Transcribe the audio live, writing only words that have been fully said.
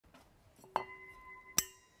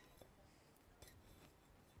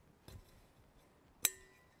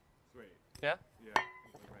Yeah? Yeah,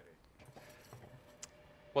 we're ready.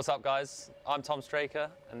 What's up, guys? I'm Tom Straker,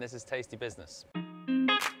 and this is Tasty Business.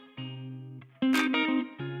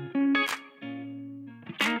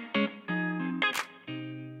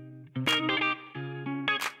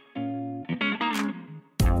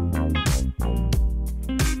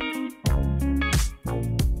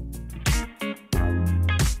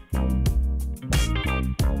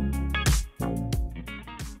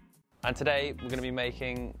 And today we're going to be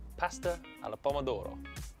making pasta alla pomodoro.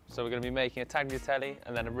 So we're going to be making a tagliatelle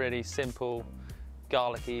and then a really simple,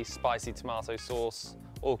 garlicky, spicy tomato sauce,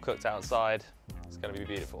 all cooked outside. It's going to be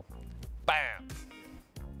beautiful. Bam!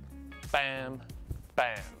 Bam!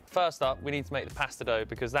 Bam! First up, we need to make the pasta dough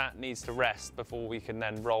because that needs to rest before we can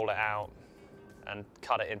then roll it out and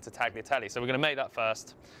cut it into tagliatelle. So we're going to make that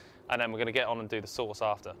first, and then we're going to get on and do the sauce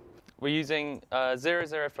after. We're using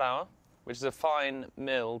 00 flour, which is a fine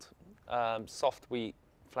milled soft wheat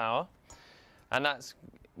flour, and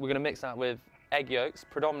we're going to mix that with egg yolks,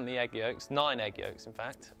 predominantly egg yolks, 9 egg yolks in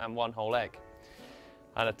fact, and 1 whole egg,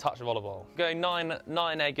 and a touch of olive oil. Going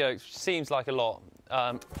nine egg yolks, which seems like a lot.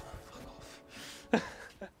 Fuck off.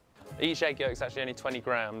 Each egg yolk is actually only 20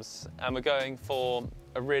 grams, and we're going for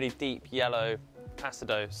a really deep yellow pasta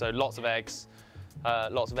dough, so lots of eggs,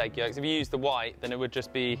 lots of egg yolks. If you use the white, then it would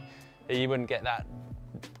just be, you wouldn't get that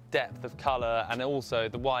depth of colour, and also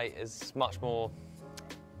the white is much more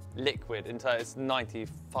liquid, it's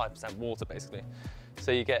 95% water basically,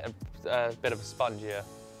 so you get a bit of a spongier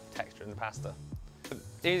texture in the pasta.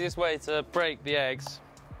 The easiest way to break the eggs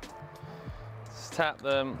is tap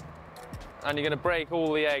them, and you're going to break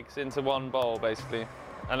all the eggs into one bowl basically,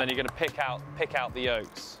 and then you're going to pick out the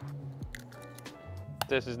yolks.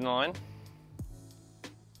 This is 9.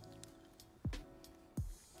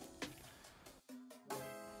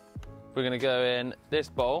 We're going to go in this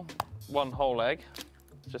bowl, 1 whole egg,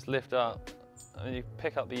 just lift up, and then you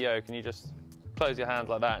pick up the yolk and you just close your hands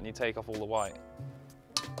like that and you take off all the white.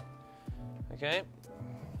 Okay,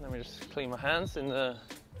 let me just clean my hands in the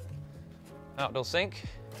outdoor sink.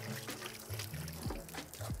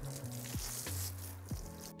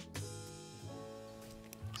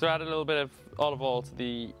 So add a little bit of olive oil to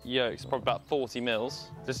the yolks, probably about 40 mils.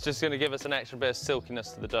 This is just going to give us an extra bit of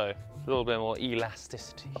silkiness to the dough, a little bit more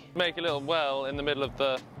elasticity. Make a little well in the middle of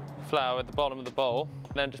the flour at the bottom of the bowl,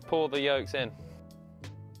 and then just pour the yolks in.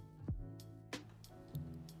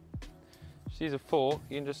 Just use a fork,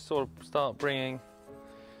 you can just sort of start bringing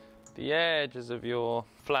the edges of your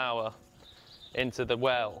flour into the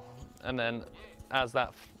well, and then as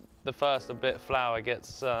the first bit of flour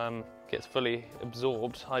gets fully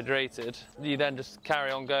absorbed, hydrated, you then just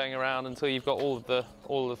carry on going around until you've got all of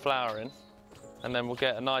the flour in, and then we'll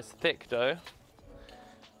get a nice thick dough,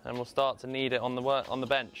 and we'll start to knead it on the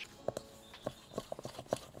bench.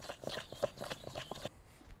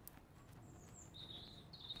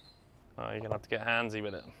 Oh, you're gonna have to get handsy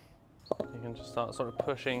with it. You can just start sort of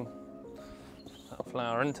pushing that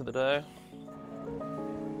flour into the dough.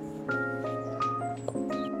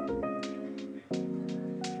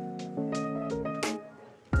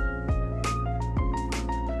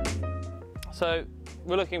 So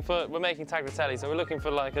we're making tagliatelle, so we're looking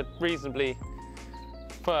for like a reasonably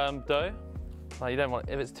firm dough. Like, you don't want,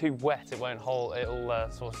 if it's too wet, it won't hold. It'll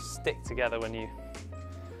sort of stick together when you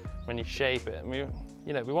shape it. And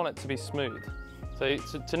we want it to be smooth. So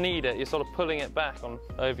to knead it, you're sort of pulling it back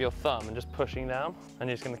over your thumb and just pushing down, and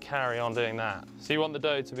you're just going to carry on doing that. So you want the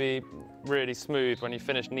dough to be really smooth when you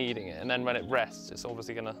finish kneading it, and then when it rests, it's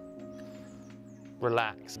obviously going to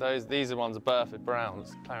relax. These are ones of Burford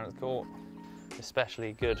Browns, Clarence Court.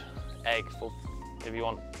 Especially good egg for if you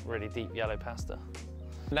want really deep yellow pasta.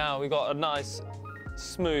 Now we've got a nice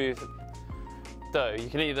smooth dough. You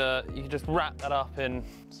can just wrap that up in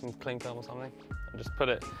some cling film or something and just put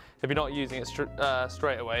it, if you're not using it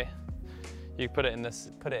straight away, you put it in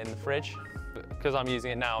the fridge. But because I'm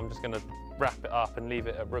using it now, I'm just going to wrap it up and leave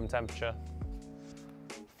it at room temperature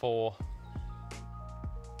for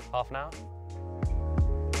half an hour.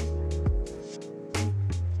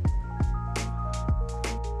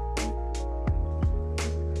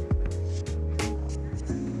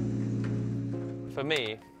 For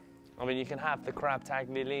me, I mean, you can have the crab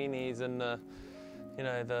tagliolinis and the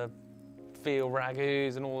veal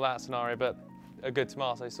ragus and all that scenario, but a good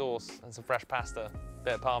tomato sauce and some fresh pasta, a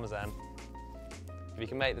bit of Parmesan. If you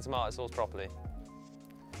can make the tomato sauce properly,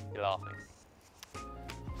 you're laughing.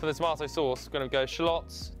 For the tomato sauce, we're going to go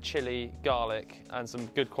shallots, chili, garlic, and some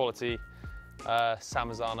good quality San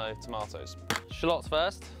Marzano tomatoes. Shallots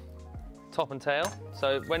first, top and tail.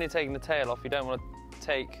 So when you're taking the tail off, you don't want to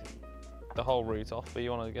take the whole root off, but you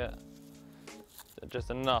want to get just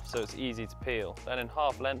enough so it's easy to peel. Then in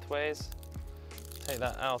half lengthways, take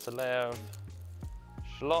that outer layer of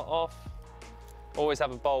shallot off. Always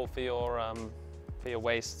have a bowl for your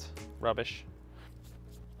waste rubbish,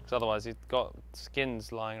 because otherwise you've got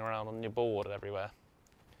skins lying around on your board everywhere.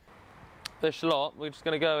 The shallot, we're just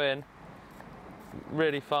going to go in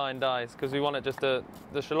really fine dice, because we want it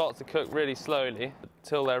the shallots to cook really slowly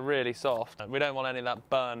until they're really soft. We don't want any of that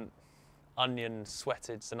burnt onion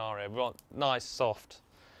sweated scenario. We want nice soft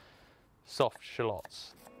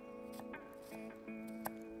shallots.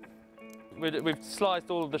 We've sliced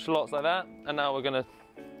all of the shallots like that, and now we're going to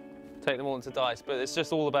take them all into dice. But it's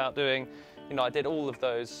just all about doing, you know, I did all of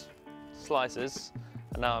those slices,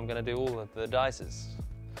 and now I'm going to do all of the dices.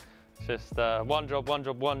 Just one job, one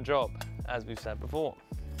job, one job, as we've said before.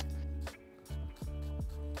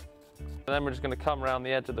 And then we're just going to come around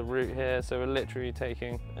the edge of the root here, so we're literally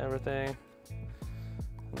taking everything,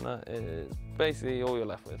 and that is basically all you're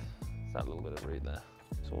left with. It's that little bit of root there.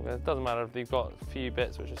 So it doesn't matter if you've got a few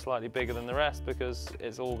bits which are slightly bigger than the rest, because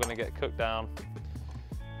it's all going to get cooked down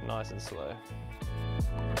nice and slow.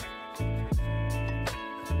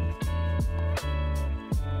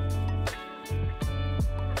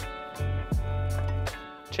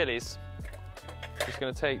 Chilies, just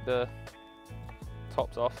going to take the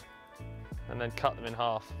tops off and then cut them in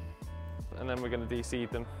half, and then we're going to de-seed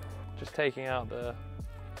them, just taking out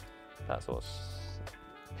that sort of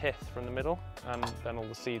pith from the middle, and then all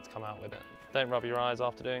the seeds come out with it. Don't rub your eyes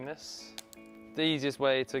after doing this. The easiest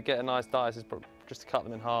way to get a nice dice is just to cut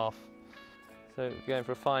them in half. So we're going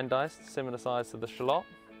for a fine dice, similar size to the shallot.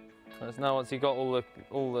 So now once you've got all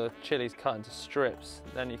the chilies cut into strips,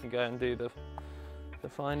 then you can go and do the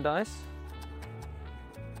fine dice.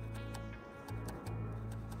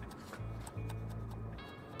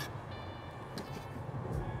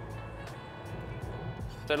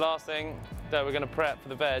 The last thing that we're going to prep for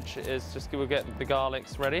the veg is we'll get the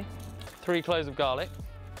garlics ready. 3 cloves of garlic.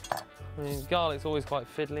 I mean, garlic's always quite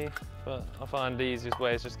fiddly, but I find the easiest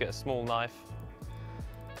way is just get a small knife.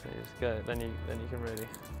 So you just go, then you can really.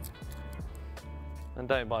 And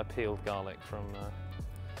don't buy peeled garlic from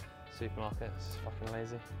supermarket, it's fucking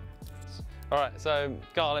lazy. All right, so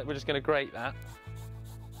garlic, we're just going to grate that.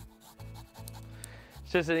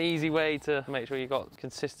 It's just an easy way to make sure you've got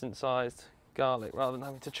consistent sized garlic rather than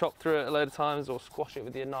having to chop through it a load of times or squash it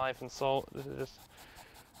with your knife and salt. Just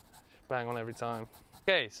bang on every time.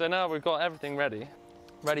 Okay, so now we've got everything ready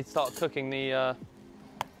to start cooking the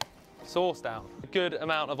sauce down. A good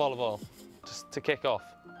amount of olive oil, just to kick off.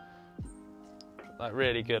 Like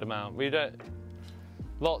really good amount.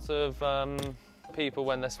 Lots of people,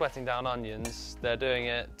 when they're sweating down onions, they're doing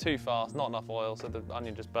it too fast, not enough oil, so the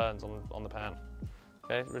onion just burns on the pan.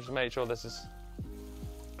 Okay, we'll just make sure this is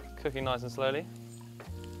cooking nice and slowly.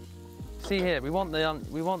 See here, we want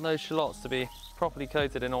those shallots to be properly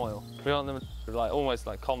coated in oil. We want them almost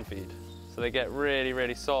like confit, so they get really,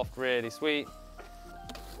 really soft, really sweet.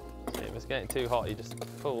 If it's getting too hot, you just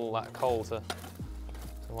pull that coal to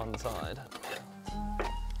one side.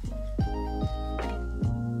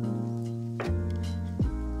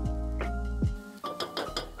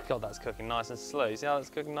 God, that's cooking nice and slow. You see how that's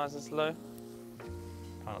cooking nice and slow?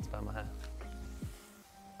 Try not to burn my hair.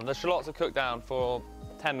 The shallots are cooked down for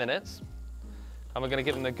 10 minutes, and we're going to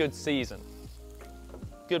give them a good season.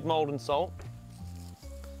 Good Maldon salt,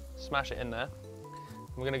 smash it in there.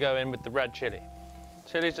 We're going to go in with the red chilli.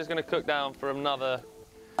 Chili's just going to cook down for another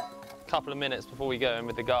couple of minutes before we go in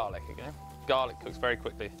with the garlic, okay? Garlic cooks very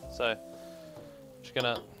quickly, so just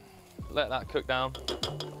going to let that cook down.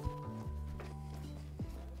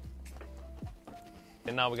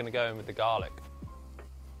 And now we're going to go in with the garlic.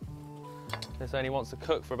 This only wants to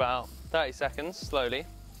cook for about 30 seconds, slowly.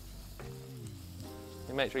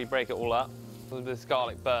 You make sure you break it all up. This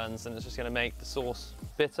garlic burns and it's just going to make the sauce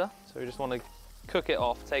bitter. So we just want to cook it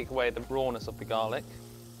off, take away the rawness of the garlic.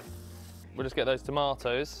 We'll just get those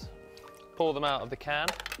tomatoes, pour them out of the can.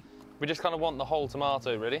 We just kind of want the whole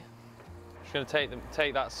tomato, really. Just going to take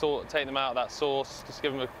them out of that sauce, just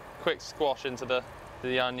give them a quick squash into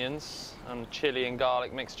the onions and chili and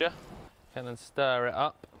garlic mixture, and then stir it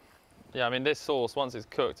up. Yeah, I mean, this sauce, once it's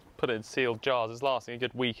cooked, put it in sealed jars, it's lasting a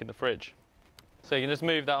good week in the fridge. So you can just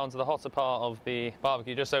move that onto the hotter part of the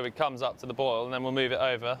barbecue just so it comes up to the boil, and then we'll move it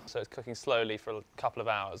over so it's cooking slowly for a couple of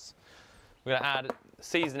hours. We're going to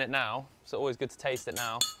season it now, so always good to taste it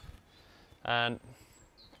now. And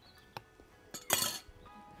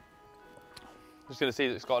just going to see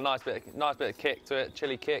that it's got a nice bit of kick to it,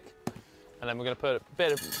 chili kick. And then we're going to put a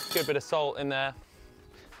good bit of salt in there,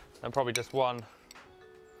 and probably just one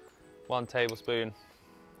tablespoon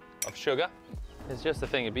of sugar. It's just a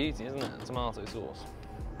thing of beauty, isn't it? Tomato sauce.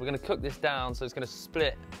 We're going to cook this down so it's going to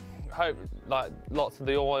split. Hope like lots of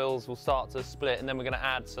the oils will start to split, and then we're going to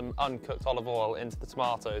add some uncooked olive oil into the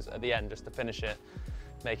tomatoes at the end just to finish it,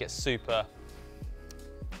 make it super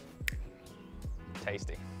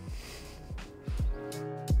tasty.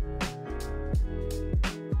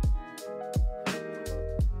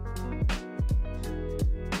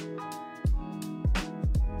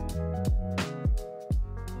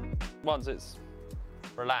 Once it's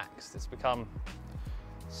relaxed, it's become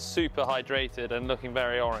super hydrated and looking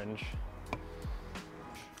very orange.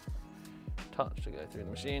 Touch to go through the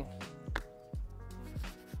machine.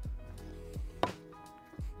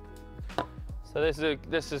 So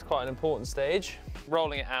this is quite an important stage.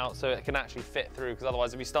 Rolling it out so it can actually fit through, because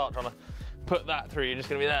otherwise if you start trying to put that through, you're just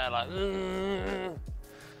going to be there like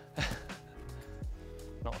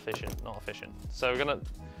not efficient, not efficient. So we're going to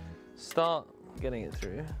start getting it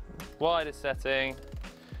through. Widest setting,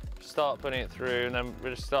 start putting it through, and then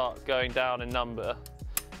we'll just start going down in number.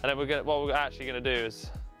 And then what we're actually going to do is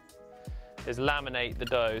laminate the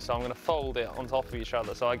dough. So I'm going to fold it on top of each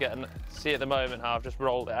other. So I see at the moment how I've just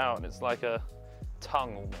rolled it out and it's like a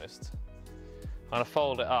tongue almost. I'm going to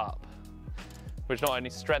fold it up, which not only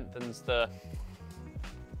strengthens the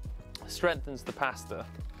pasta,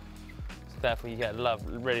 so therefore you get a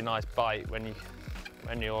really nice bite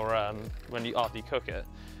after you cook it,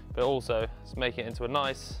 but also it's making it into a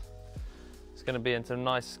nice. It's going to be into a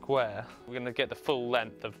nice square. We're going to get the full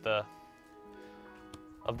length of the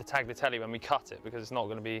tagliatelle when we cut it, because it's not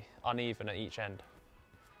going to be uneven at each end.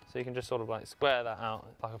 So you can just sort of like square that out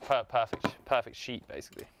like a perfect sheet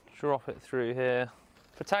basically. Drop it through here.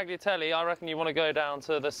 For tagliatelle, I reckon you want to go down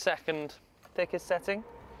to the second thickest setting,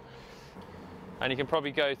 and you can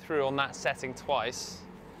probably go through on that setting twice.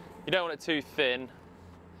 You don't want it too thin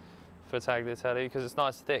for tagliatelle because it's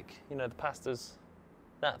nice thick. You know, the pasta's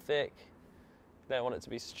that thick. You don't want it to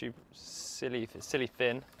be silly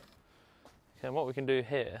thin. Okay, and what we can do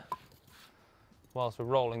here, whilst we're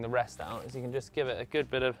rolling the rest out, is you can just give it a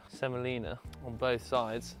good bit of semolina on both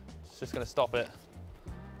sides. It's just going to stop it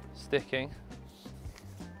sticking.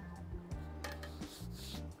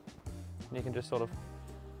 And you can just sort of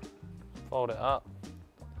fold it up.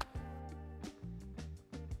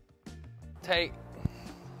 Take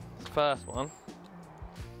the first one.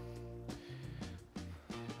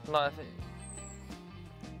 Like, I think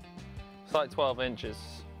it's like 12 inches,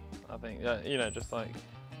 I think. Yeah, you know, just like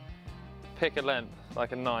pick a length,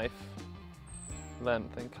 like a knife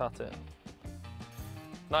length, and cut it.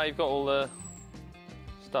 Now you've got all the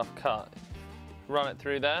stuff cut, run it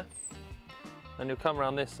through there, and you'll come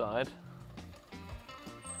around this side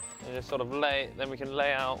and just sort of then we can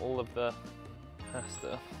lay out all of the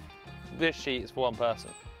pasta. This sheet is for one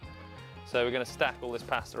person, so we're going to stack all this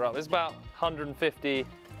pasta up. It's about 150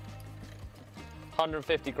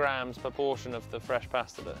 grams per portion of the fresh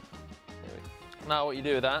pasta there. Now what you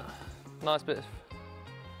do with that, nice bit of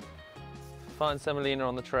fine semolina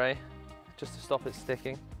on the tray, just to stop it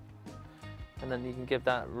sticking. And then you can give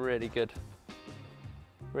that really good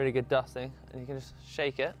dusting, and you can just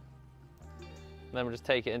shake it. And then we'll just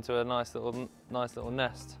take it into a nice little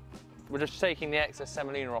nest. We're just shaking the excess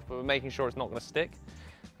semolina off, but we're making sure it's not going to stick.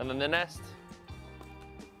 And then the nest,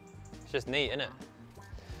 it's just neat, isn't it?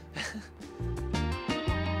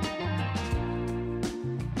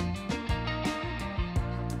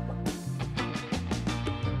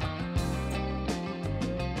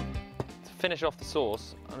 To finish off the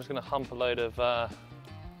sauce, I'm just going to hump a load of, I'm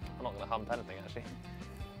not going to hump anything actually.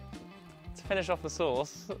 To finish off the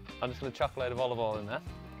sauce, I'm just going to chuck a load of olive oil in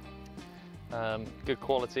there. Good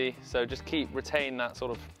quality, so just retain that sort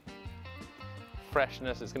of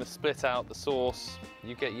freshness. It's going to split out the sauce.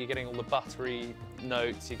 You're getting all the buttery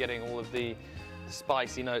notes, you're getting all of the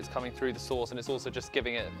spicy notes coming through the sauce, and it's also just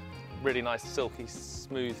giving it a really nice silky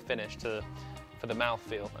smooth finish for the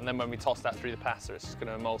mouthfeel. And then when we toss that through the pasta, it's just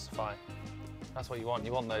going to emulsify. That's what you want.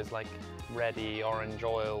 You want those like reddy orange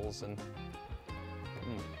oils, and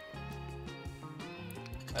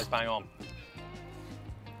that's bang on.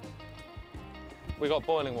 We got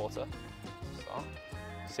boiling water, so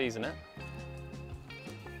season it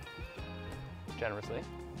generously.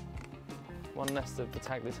 One nest of the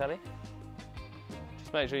tagliatelle.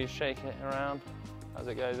 Just make sure you shake it around as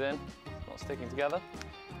it goes in, it's not sticking together.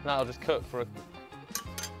 And that'll just cook for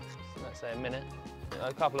let's say a minute.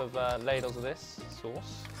 A couple of ladles of this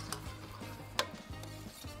sauce.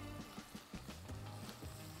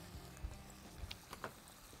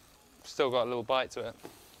 Still got a little bite to it.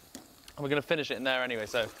 And we're going to finish it in there anyway,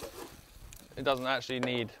 so it doesn't actually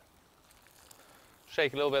need.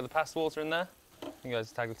 Shake a little bit of the pasta water in there. And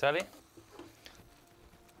goes to tagliatelle.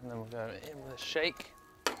 And then we'll go in with a shake.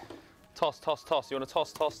 Toss, toss, toss. You want to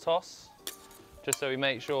toss, toss, toss, just so we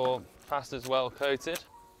make sure pasta's well coated.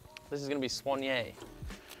 This is going to be soigné.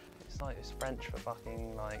 It's like it's French for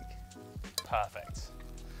fucking like perfect.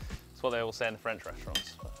 That's what they all say in the French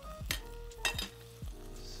restaurants.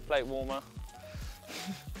 Just plate warmer.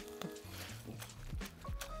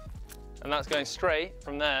 And that's going straight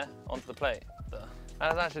from there onto the plate.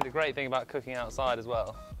 That's actually the great thing about cooking outside as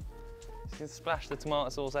well. You can splash the tomato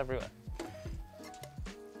sauce everywhere.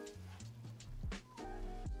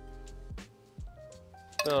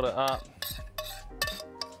 Build it up.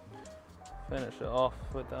 Finish it off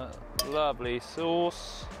with that lovely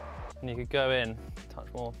sauce. And you could go in, touch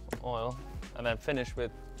more oil, and then finish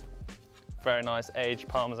with very nice aged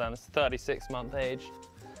Parmesan. It's 36-month aged.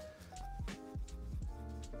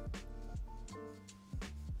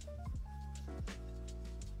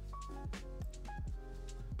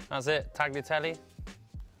 That's it, tagliatelle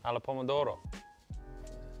alla Pomodoro.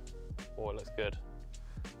 Oh, it looks good.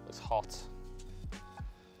 It's hot.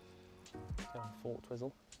 Go on, fork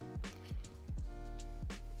twizzle.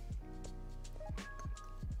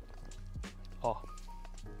 Oh,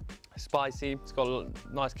 it's spicy. It's got a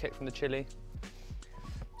nice kick from the chili.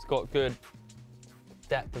 It's got good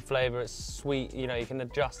depth of flavour. It's sweet. You know, you can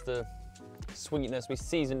adjust the sweetness. We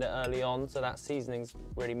seasoned it early on, so that seasoning's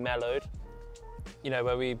really mellowed. You know,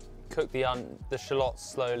 where we cook the shallots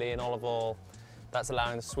slowly in olive oil, that's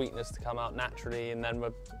allowing the sweetness to come out naturally, and then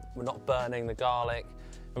we're not burning the garlic.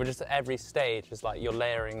 And we're just at every stage, it's like you're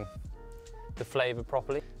layering the flavour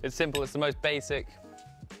properly. It's simple, it's the most basic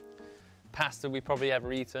pasta we've probably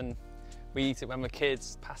ever eaten. We eat it when we're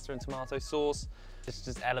kids, pasta and tomato sauce. It's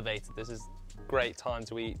just elevated. This is a great time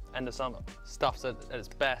to eat, end of summer. Stuff's at its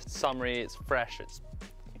best, summery, it's fresh, it's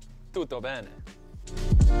tutto bene.